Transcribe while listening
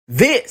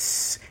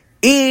This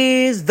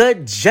is the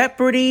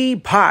Jeopardy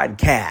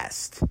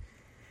podcast.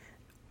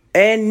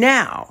 And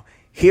now,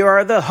 here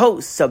are the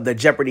hosts of the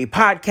Jeopardy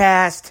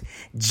podcast,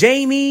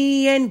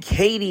 Jamie and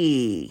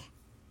Katie.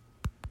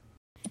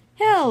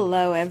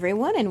 Hello,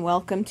 everyone, and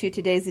welcome to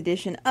today's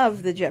edition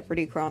of the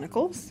Jeopardy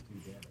Chronicles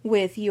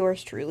with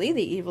yours truly,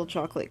 the Evil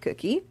Chocolate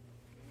Cookie.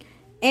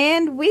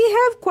 And we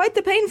have quite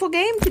the painful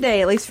game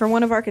today, at least for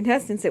one of our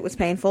contestants. It was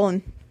painful,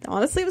 and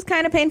honestly, it was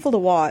kind of painful to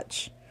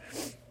watch.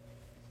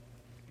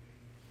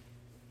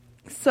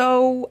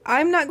 So,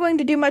 I'm not going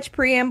to do much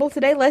preamble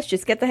today. Let's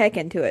just get the heck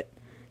into it.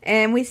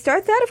 And we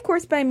start that, of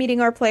course, by meeting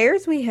our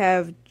players. We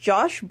have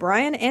Josh,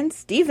 Brian, and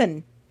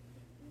Steven.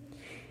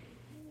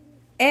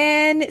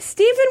 And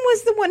Steven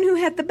was the one who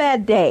had the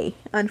bad day,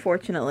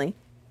 unfortunately.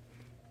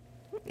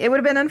 It would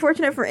have been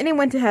unfortunate for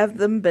anyone to have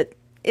them, but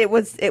it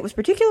was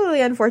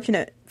particularly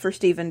unfortunate for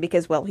Steven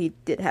because, well, he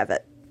did have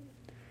it.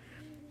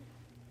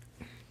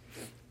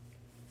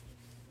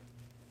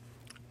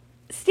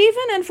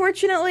 Steven,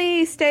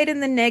 unfortunately, stayed in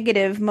the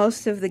negative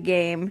most of the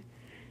game,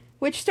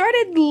 which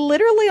started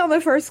literally on the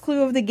first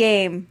clue of the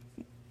game,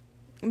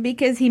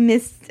 because he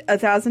missed a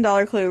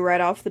 $1,000 clue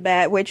right off the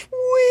bat, which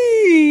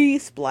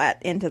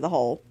splat into the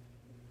hole.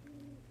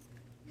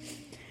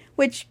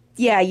 Which,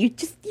 yeah, you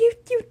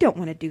don't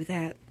want to do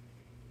that.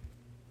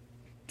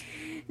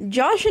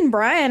 Josh and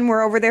Brian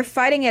were over there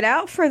fighting it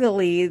out for the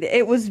lead.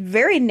 It was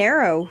very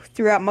narrow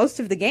throughout most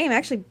of the game,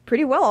 actually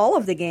pretty well all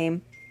of the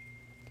game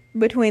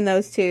between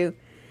those two.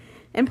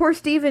 And poor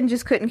Steven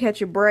just couldn't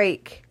catch a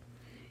break.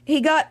 He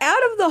got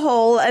out of the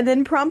hole and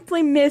then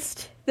promptly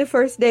missed the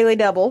first daily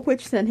double,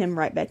 which sent him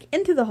right back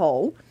into the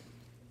hole,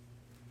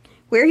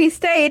 where he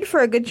stayed for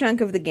a good chunk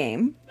of the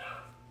game.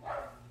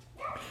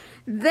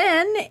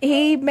 Then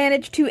he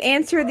managed to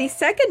answer the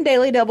second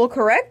daily double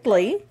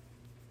correctly,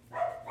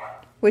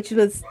 which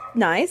was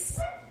nice,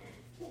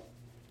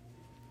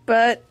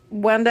 but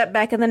wound up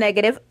back in the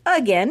negative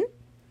again.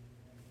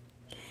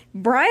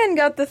 Brian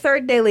got the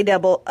third daily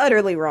double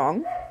utterly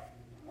wrong.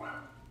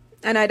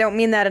 And I don't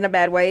mean that in a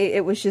bad way.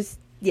 It was just,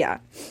 yeah.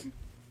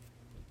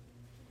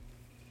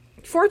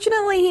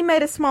 Fortunately, he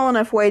made a small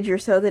enough wager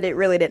so that it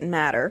really didn't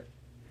matter.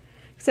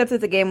 Except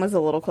that the game was a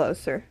little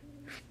closer.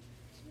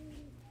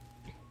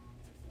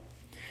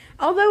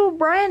 Although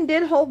Brian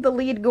did hold the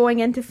lead going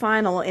into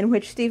final, in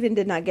which Steven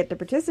did not get to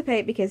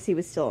participate because he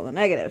was still in the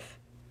negative.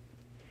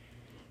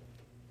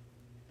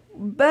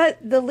 But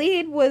the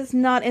lead was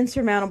not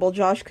insurmountable.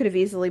 Josh could have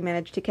easily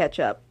managed to catch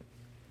up.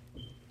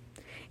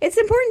 It's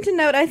important to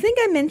note, I think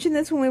I mentioned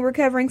this when we were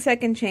covering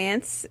Second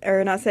Chance,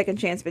 or not Second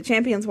Chance, but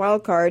Champions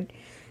Wildcard,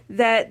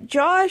 that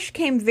Josh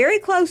came very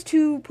close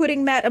to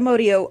putting Matt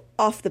Amodio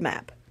off the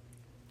map.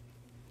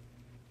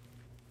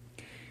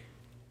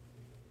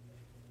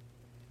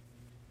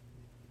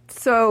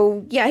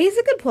 So, yeah, he's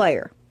a good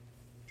player.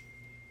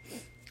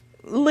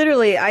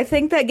 Literally, I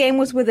think that game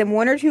was within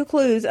one or two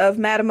clues of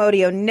Matt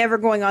Amodio never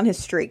going on his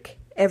streak.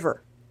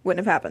 Ever.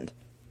 Wouldn't have happened.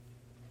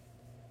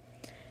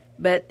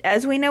 But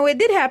as we know, it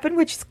did happen,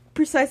 which is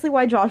precisely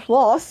why Josh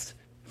lost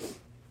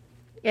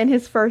in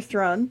his first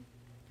run.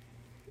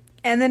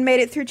 And then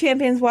made it through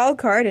Champions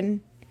Wildcard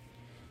and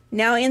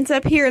now ends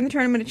up here in the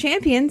Tournament of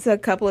Champions a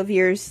couple of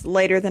years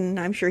later than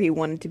I'm sure he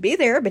wanted to be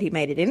there, but he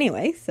made it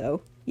anyway,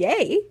 so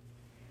yay.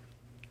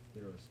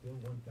 There are still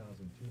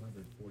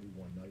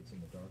 1,241 nights in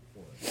the dark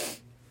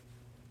forest.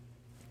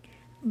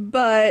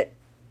 But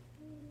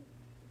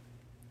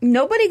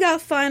nobody got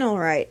final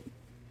right.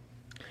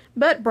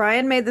 But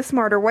Brian made the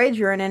smarter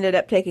wager and ended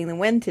up taking the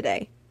win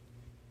today.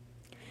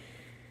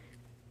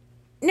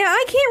 Now,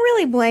 I can't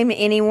really blame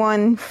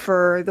anyone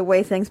for the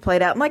way things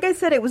played out. And like I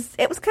said, it was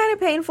kind of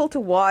painful to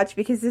watch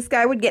because this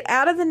guy would get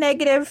out of the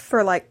negative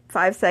for like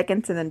 5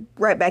 seconds and then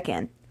right back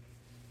in.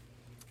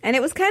 And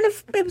it was kind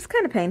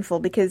of painful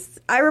because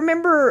I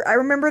remember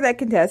that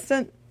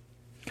contestant.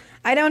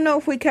 I don't know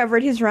if we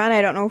covered his run.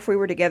 I don't know if we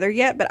were together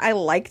yet, but I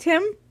liked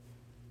him.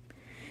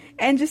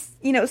 And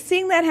just,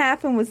 seeing that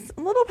happen was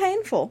a little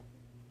painful.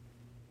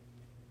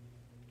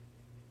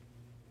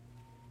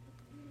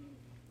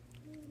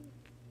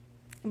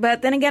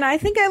 But then again, I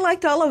think I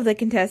liked all of the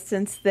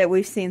contestants that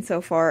we've seen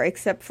so far,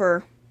 except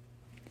for,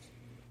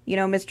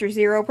 Mr.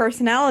 Zero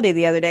Personality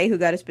the other day, who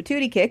got his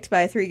patootie kicked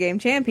by a 3-game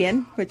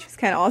champion, which was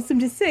kind of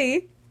awesome to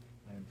see.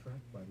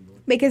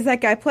 Because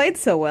that guy played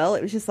so well,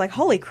 it was just like,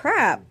 holy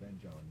crap.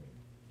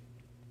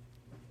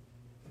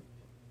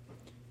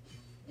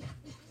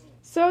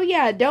 So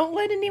yeah, don't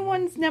let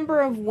anyone's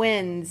number of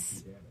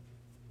wins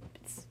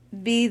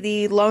be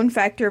the lone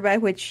factor by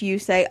which you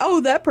say, oh,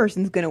 that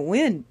person's going to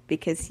win.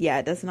 Because, yeah,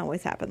 it doesn't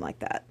always happen like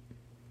that.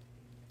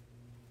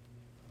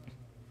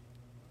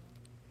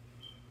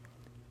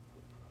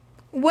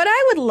 What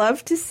I would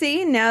love to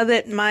see, now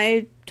that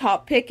my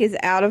top pick is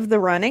out of the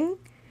running,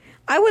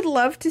 I would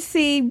love to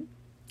see,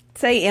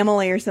 say,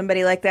 Emily or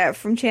somebody like that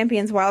from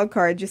Champions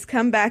Wildcard just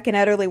come back and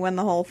utterly win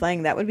the whole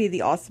thing. That would be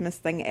the awesomest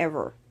thing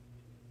ever.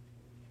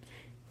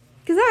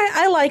 Because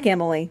I like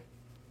Emily.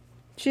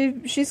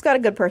 She's got a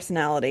good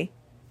personality.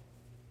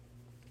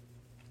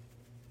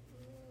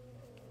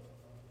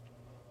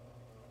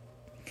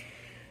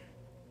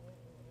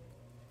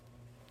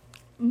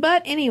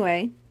 But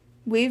anyway,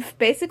 we've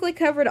basically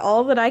covered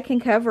all that I can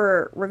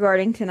cover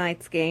regarding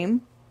tonight's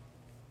game.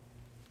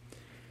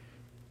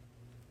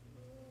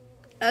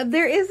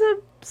 There is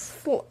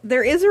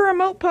a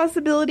remote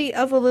possibility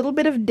of a little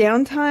bit of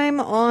downtime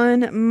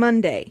on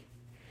Monday.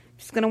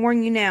 Just gonna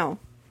warn you now.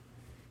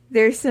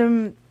 There's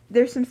some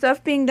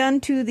stuff being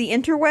done to the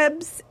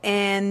interwebs,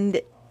 and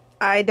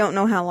I don't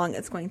know how long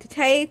it's going to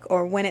take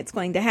or when it's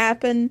going to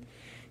happen.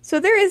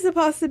 So there is a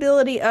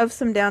possibility of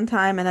some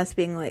downtime and us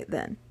being late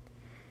then.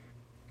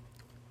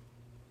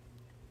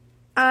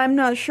 I'm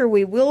not sure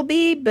we will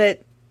be,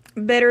 but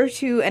better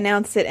to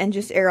announce it and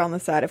just err on the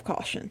side of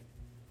caution.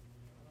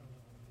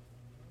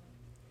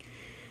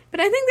 But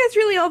I think that's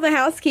really all the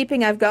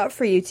housekeeping I've got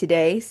for you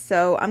today,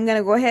 so I'm going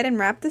to go ahead and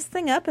wrap this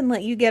thing up and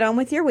let you get on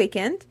with your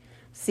weekend.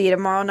 See you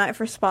tomorrow night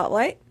for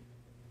Spotlight.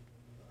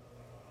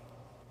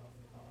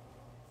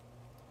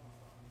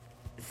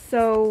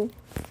 So,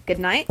 good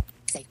night.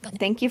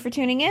 Thank you for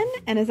tuning in,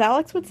 and as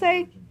Alex would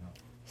say,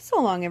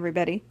 so long,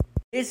 everybody.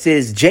 This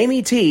is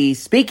Jamie T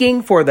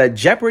speaking for the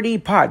Jeopardy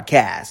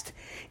podcast,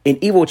 an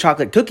Evil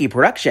Chocolate Cookie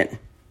production.